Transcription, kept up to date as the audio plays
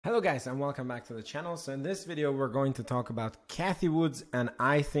Hello guys and welcome back to the channel. So in this video we're going to talk about Cathie Wood, and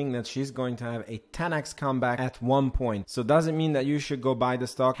I think that she's going to have a 10x comeback at one point. So does it mean that you should go buy the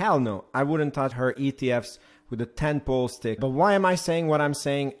stock? Hell no, I wouldn't touch her ETFs with a 10-pole stick. But why am I saying what I'm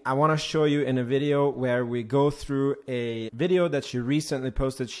saying? I want to show you in a video where we go through a video that she recently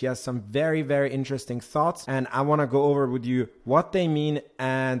posted. She has some very interesting thoughts, and I want to go over with you what they mean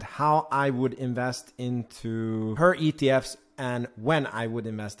and how I would invest into her ETFs and when I would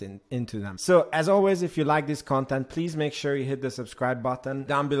invest into them. So as always, if you like this content, please make sure you hit the subscribe button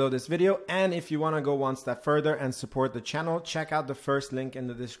down below this video. And if you want to go one step further and support the channel, check out the first link in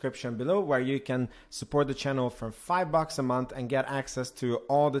the description below, where you can support the channel for $5 a month and get access to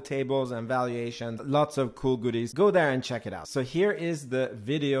all the tables and valuations, lots of cool goodies. Go there and check it out. So here is the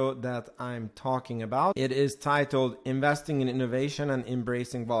video that I'm talking about. It is titled Investing in Innovation and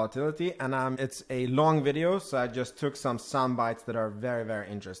Embracing Volatility, and it's a long video, so I just took some sound bites that are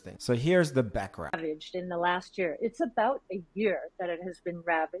very interesting. So here's the background. Ravaged in the last year. It's about a year that it has been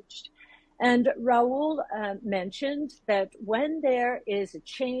ravaged. And Raul mentioned that when there is a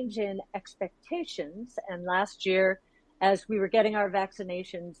change in expectations, and last year, as we were getting our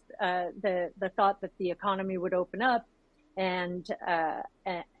vaccinations, the thought that the economy would open up and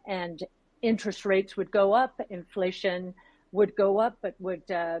interest rates would go up, inflation would go up, but would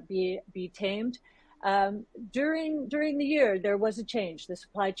be tamed. During the year, there was a change. The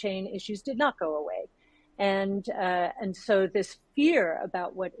supply chain issues did not go away. And so this fear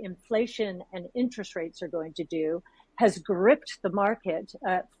about what inflation and interest rates are going to do has gripped the market.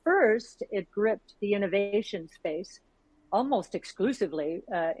 First, it gripped the innovation space almost exclusively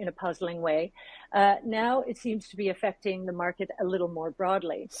in a puzzling way. Now it seems to be affecting the market a little more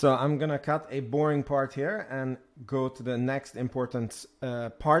broadly. So I'm going to cut a boring part here and go to the next important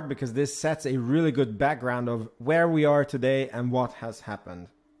part, because this sets a really good background of where we are today and what has happened.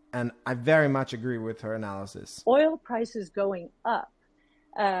 And I very much agree with her analysis. Oil prices going up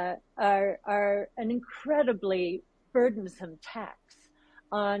are an incredibly burdensome tax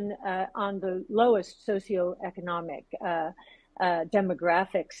on the lowest socioeconomic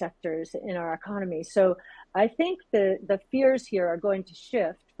demographic sectors in our economy. So I think the fears here are going to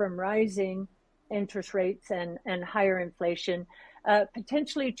shift from rising interest rates and higher inflation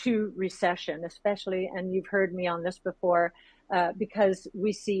potentially to recession, especially, and you've heard me on this before, because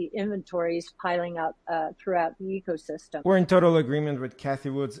we see inventories piling up throughout the ecosystem. We're in total agreement with Cathie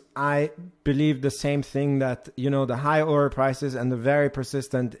Wood. I believe the same thing, that, you know, the high oil prices and the very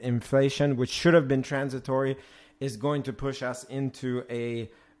persistent inflation, which should have been transitory, is going to push us into a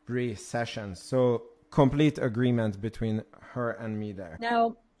recession. So complete agreement between her and me there.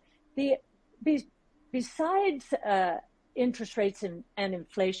 Now, besides interest rates and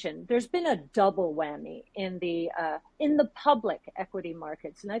inflation, there's been a double whammy in the public equity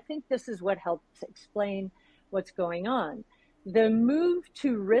markets, and I think this is what helps explain what's going on. The move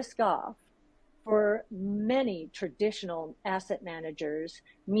to risk off for many traditional asset managers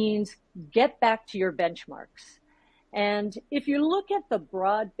means get back to your benchmarks. And if you look at the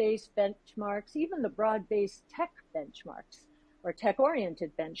broad-based benchmarks, even the broad-based tech benchmarks or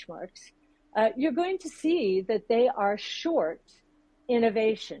tech-oriented benchmarks, you're going to see that they are short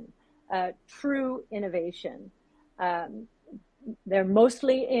innovation, true innovation. They're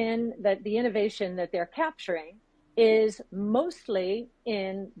mostly in that the innovation that they're capturing is mostly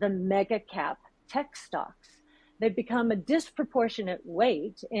in the mega cap tech stocks. They've become a disproportionate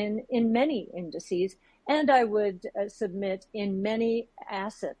weight in many indices, and I would submit in many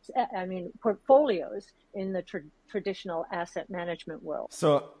assets, portfolios in the traditional asset management world.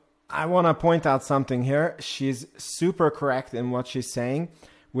 So I want to point out something here. She's super correct in what she's saying,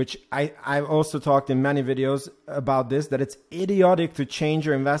 which I've also talked in many videos about this, that it's idiotic to change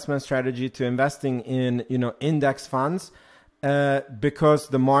your investment strategy to investing in, you know, index funds because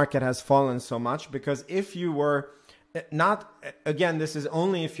the market has fallen so much. Because if you were not, again, this is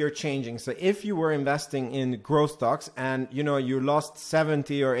only if you're changing. So if you were investing in growth stocks and, you know, you lost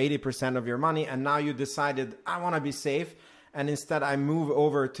 70 or 80% of your money, and now you decided, I want to be safe, and instead I move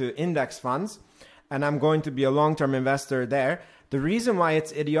over to index funds and I'm going to be a long-term investor there. The reason why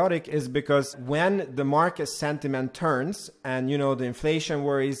it's idiotic is because when the market sentiment turns and, you know, the inflation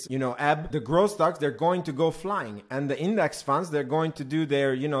worries, you know, ebb, the growth stocks, they're going to go flying, and the index funds, they're going to do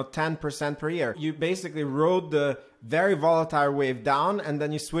their, you know, 10% per year. You basically rode the very volatile wave down, and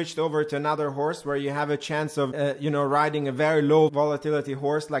then you switched over to another horse where you have a chance of, you know, riding a very low volatility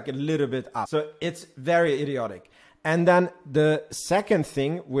horse, like a little bit up. So it's very idiotic. And then the second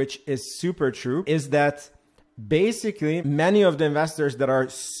thing, which is super true, is that basically many of the investors that are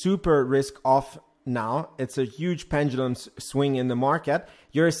super risk off now, it's a huge pendulum swing in the market.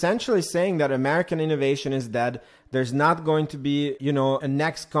 you're essentially saying that American innovation is dead. There's not going to be, a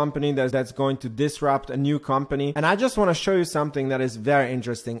next company that's going to disrupt a new company. And I just want to show you something that is very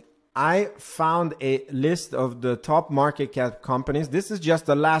interesting. I found a list of the top market cap companies. This is just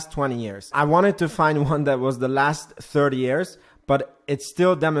the last 20 years. I wanted to find one that was the last 30 years, but it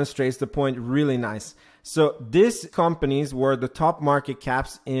still demonstrates the point really nice. So these companies were the top market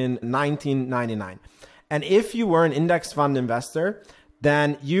caps in 1999. And if you were an index fund investor,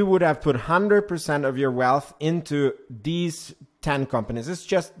 then you would have put 100% of your wealth into these 10 companies. It's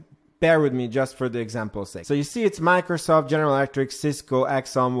just, bear with me just for the example's sake. So you see it's Microsoft, General Electric, Cisco,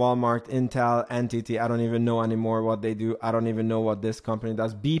 Exxon, Walmart, Intel, NTT. I don't even know anymore what they do. I don't even know what this company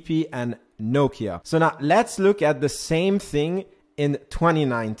does. BP and Nokia. So now let's look at the same thing in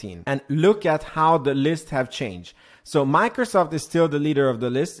 2019 and look at how the list have changed. So Microsoft is still the leader of the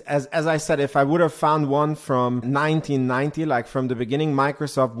list. As I said, if I would have found one from 1990, like from the beginning,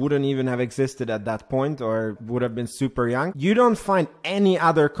 Microsoft wouldn't even have existed at that point or would have been super young. You don't find any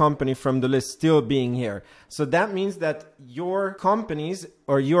other company from the list still being here. So that means that your companies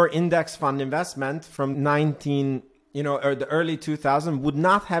or your index fund investment from or the early 2000s would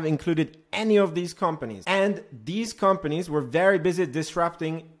not have included any of these companies. And these companies were very busy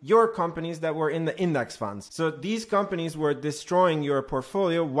disrupting your companies that were in the index funds. So these companies were destroying your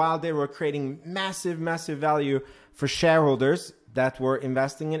portfolio while they were creating massive, massive value for shareholders that were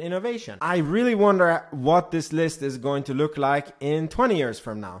investing in innovation. I really wonder what this list is going to look like in 20 years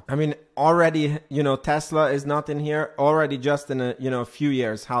from now. I mean, already, Tesla is not in here. Already just in a few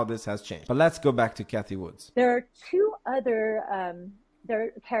years, how this has changed. But let's go back to Cathie Woods. There are two other there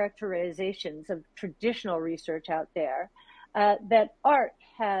are characterizations of traditional research out there that ARK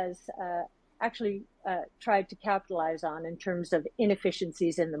has actually tried to capitalize on in terms of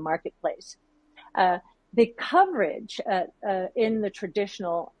inefficiencies in the marketplace. The coverage in the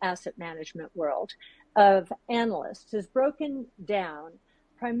traditional asset management world of analysts is broken down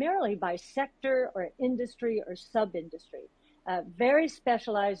primarily by sector or industry or sub-industry. Very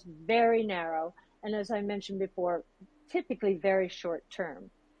specialized, very narrow, and as I mentioned before, typically very short term.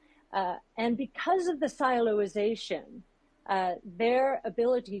 And because of the siloization, their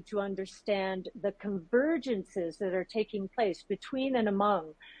ability to understand the convergences that are taking place between and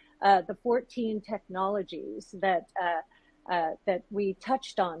among the 14 technologies that we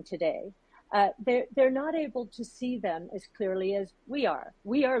touched on today, they're not able to see them as clearly as we are.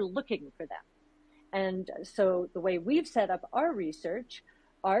 We are looking for them. And so the way we've set up our research,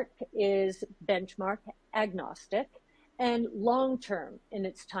 ARK is benchmark agnostic and long-term in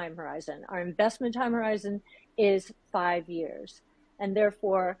its time horizon. Our investment time horizon is 5 years. And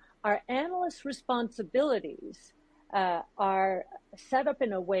therefore, our analysts' responsibilities are set up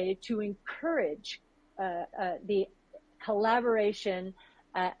in a way to encourage the collaboration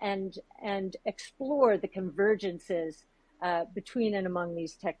and explore the convergences between and among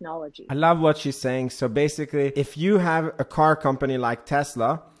these technologies. I love what she's saying. So basically, if you have a car company like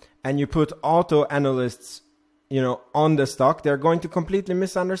Tesla and you put auto analysts on the stock, they're going to completely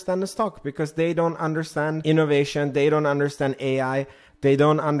misunderstand the stock because they don't understand innovation. They don't understand AI. They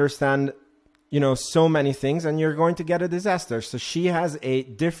don't understand so many things, and you're going to get a disaster. So she has a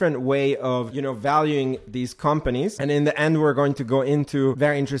different way of, valuing these companies. And in the end, we're going to go into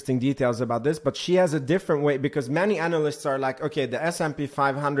very interesting details about this, but she has a different way because many analysts are like, okay, the S&P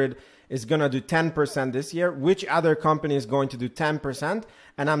 500 is going to do 10% this year. Which other company is going to do 10%?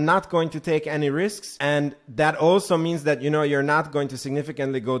 And I'm not going to take any risks. And that also means that, you're not going to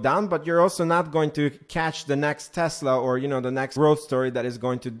significantly go down, but you're also not going to catch the next Tesla or, the next growth story that is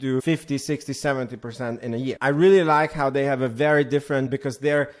going to do 50, 60, 70% in a year. I really like how they have a very different, because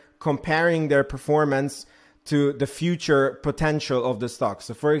they're comparing their performance to the future potential of the stock.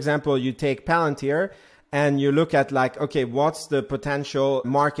 So for example, you take Palantir and you look at like, okay, what's the potential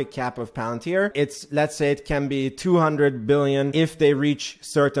market cap of Palantir? Let's say it can be 200 billion if they reach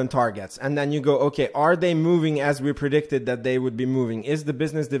certain targets. And then you go, okay, are they moving as we predicted that they would be moving? Is the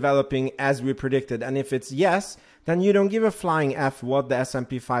business developing as we predicted? And if it's yes, then you don't give a flying F what the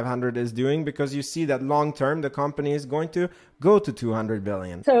S&P 500 is doing, because you see that long term, the company is going to go to 200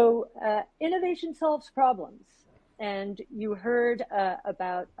 billion. So innovation solves problems. And you heard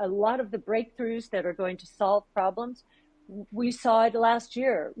about a lot of the breakthroughs that are going to solve problems. We saw it last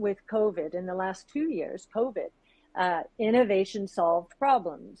year with COVID. In the last 2 years, COVID, innovation solved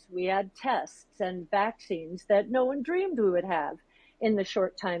problems. We had tests and vaccines that no one dreamed we would have in the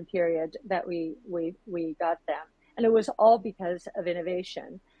short time period that we got them. And it was all because of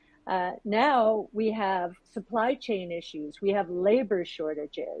innovation. Now we have supply chain issues. We have labor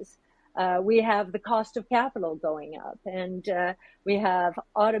shortages. We have the cost of capital going up, and we have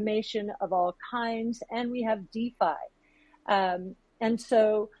automation of all kinds, and we have DeFi. And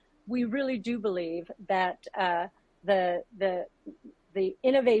so we really do believe that the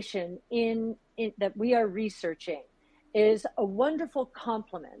innovation that we are researching is a wonderful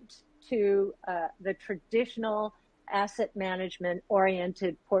complement to the traditional asset management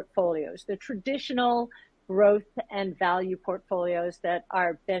oriented portfolios, the traditional growth and value portfolios that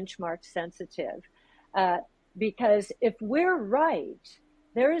are benchmark sensitive. Because if we're right,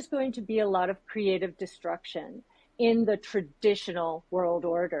 there is going to be a lot of creative destruction in the traditional world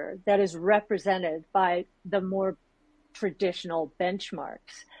order that is represented by the more traditional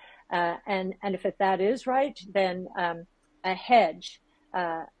benchmarks. And if that is right, then a hedge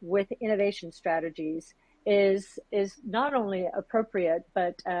with innovation strategies is not only appropriate,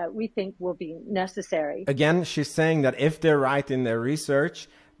 but we think will be necessary. Again, she's saying that if they're right in their research,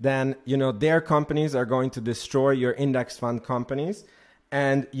 then their companies are going to destroy your index fund companies,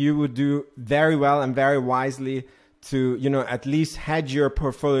 and you would do very well and very wisely to at least hedge your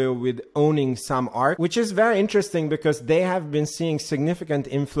portfolio with owning some ARK, which is very interesting because they have been seeing significant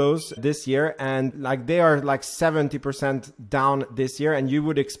inflows this year, and they are 70% down this year, and you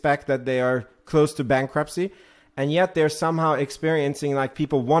would expect that they are close to bankruptcy, and yet they're somehow experiencing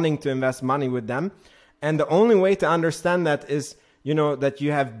people wanting to invest money with them. And the only way to understand that is that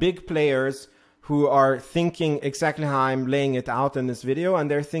you have big players who are thinking exactly how I'm laying it out in this video,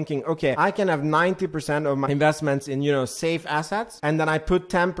 and they're thinking, okay, I can have 90% of my investments in safe assets, and then I put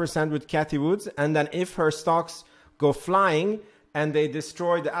 10% with Cathie Wood, and then if her stocks go flying and they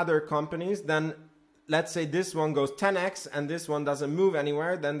destroy the other companies, then let's say this one goes 10x and this one doesn't move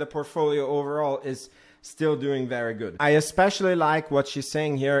anywhere, then the portfolio overall is still doing very good. I especially like what she's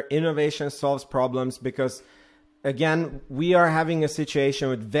saying here, innovation solves problems, because again, we are having a situation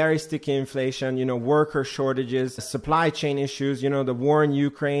with very sticky inflation, worker shortages, supply chain issues, the war in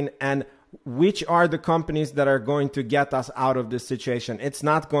Ukraine, and which are the companies that are going to get us out of this situation? It's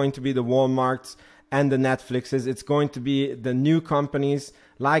not going to be the Walmarts and the Netflixes. It's going to be the new companies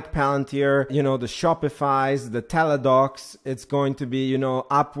like Palantir, the Shopifys, the Teladocs. It's going to be,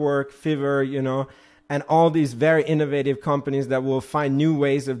 Upwork, Fiverr, and all these very innovative companies that will find new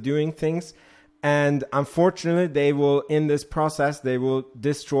ways of doing things. And unfortunately, they will, in this process, they will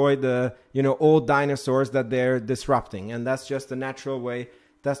destroy the, old dinosaurs that they're disrupting. And that's just the natural way.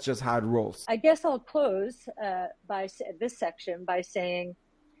 That's just how it rolls. I guess I'll close by this section by saying,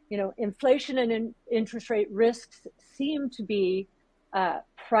 inflation and interest rate risks seem to be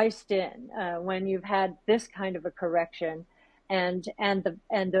priced in when you've had this kind of a correction, and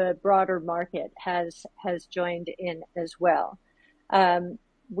the broader market has joined in as well.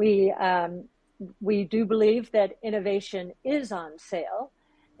 We do believe that innovation is on sale,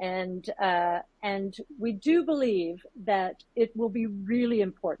 and we do believe that it will be really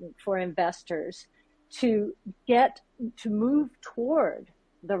important for investors to move toward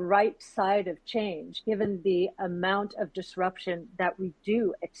the right side of change, given the amount of disruption that we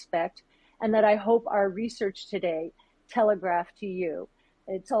do expect, and that I hope our research today telegraphed to you.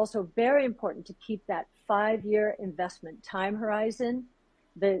 It's also very important to keep that 5-year investment time horizon.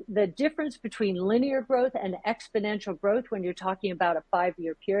 The difference between linear growth and exponential growth when you're talking about a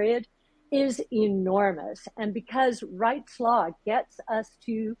 5-year period is enormous. And because Wright's law gets us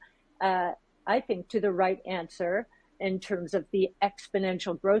to, I think, to the right answer in terms of the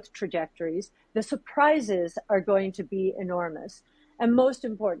exponential growth trajectories, the surprises are going to be enormous. And most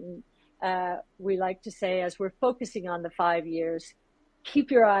important, we like to say, as we're focusing on the 5 years, keep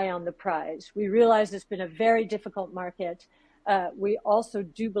your eye on the prize. We realize it's been a very difficult market. We also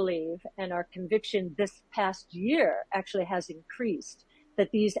do believe, and our conviction this past year actually has increased, that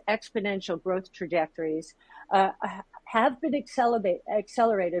these exponential growth trajectories have been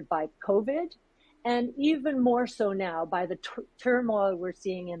accelerated by COVID, and even more so now by the turmoil we're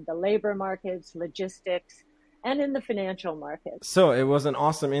seeing in the labor markets, logistics, and in the financial markets. So it was an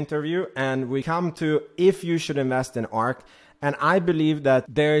awesome interview, and we come to if you should invest in ARK. And I believe that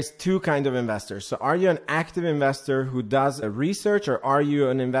there is two kinds of investors. So are you an active investor who does research, or are you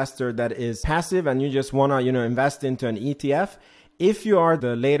an investor that is passive and you just want to, invest into an ETF? If you are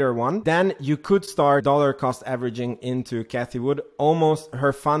the later one, then you could start dollar cost averaging into Cathie Wood. Almost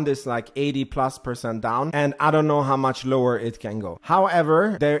her fund is 80+% down, and I don't know how much lower it can go.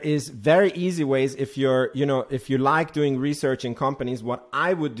 However, there is very easy ways if you're, if you like doing research in companies. What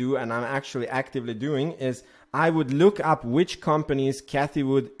I would do, and I'm actually actively doing, is I would look up which companies Cathie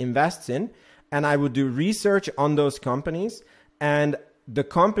Wood invests in, and I would do research on those companies. And the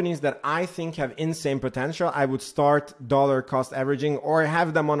companies that I think have insane potential, I would start dollar cost averaging or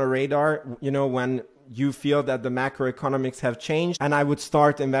have them on a radar, you know, when you feel that the macroeconomics have changed, and I would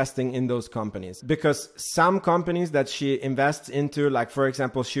start investing in those companies. Because some companies that she invests into, like for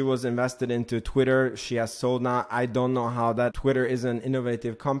example, she was invested into Twitter, she has sold now. I don't know how that. Twitter is an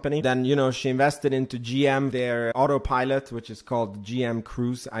innovative company. Then, you know, she invested into GM, their autopilot, which is called GM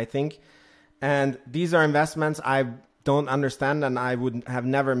Cruise, I think. And these are investments I don't understand and I would have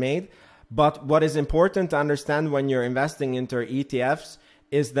never made. But what is important to understand when you're investing into ETFs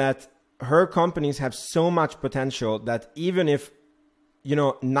is that her companies have so much potential that even if, you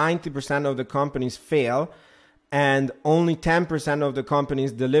know, 90% of the companies fail and only 10% of the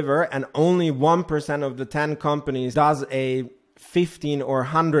companies deliver and only 1% of the 10 companies does a 15 or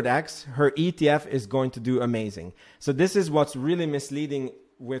 100x, her ETF is going to do amazing. So this is what's really misleading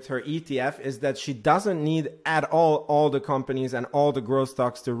with her ETF, is that she doesn't need at all the companies and all the growth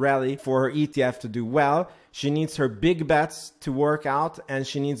stocks to rally for her ETF to do well. She needs her big bets to work out, and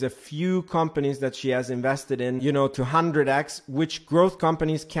she needs a few companies that she has invested in, you know, to 100x, which growth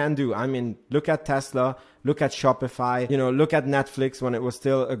companies can do. I mean, look at Tesla, look at Shopify, you know, look at Netflix when it was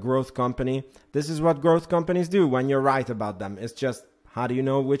still a growth company. This is what growth companies do when you're right about them. It's just, how do you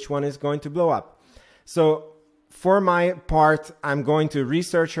know which one is going to blow up? So for my part, I'm going to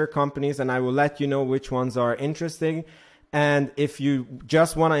research her companies and I will let you know which ones are interesting. And if you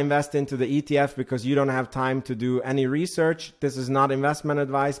just want to invest into the ETF because you don't have time to do any research, this is not investment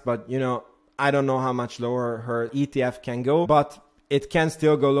advice, but you know, I don't know how much lower her ETF can go, but it can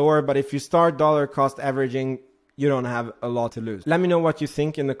still go lower. But if you start dollar cost averaging, you don't have a lot to lose. Let me know what you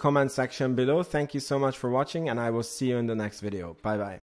think in the comment section below. Thank you so much for watching, and I will see you in the next video. Bye bye.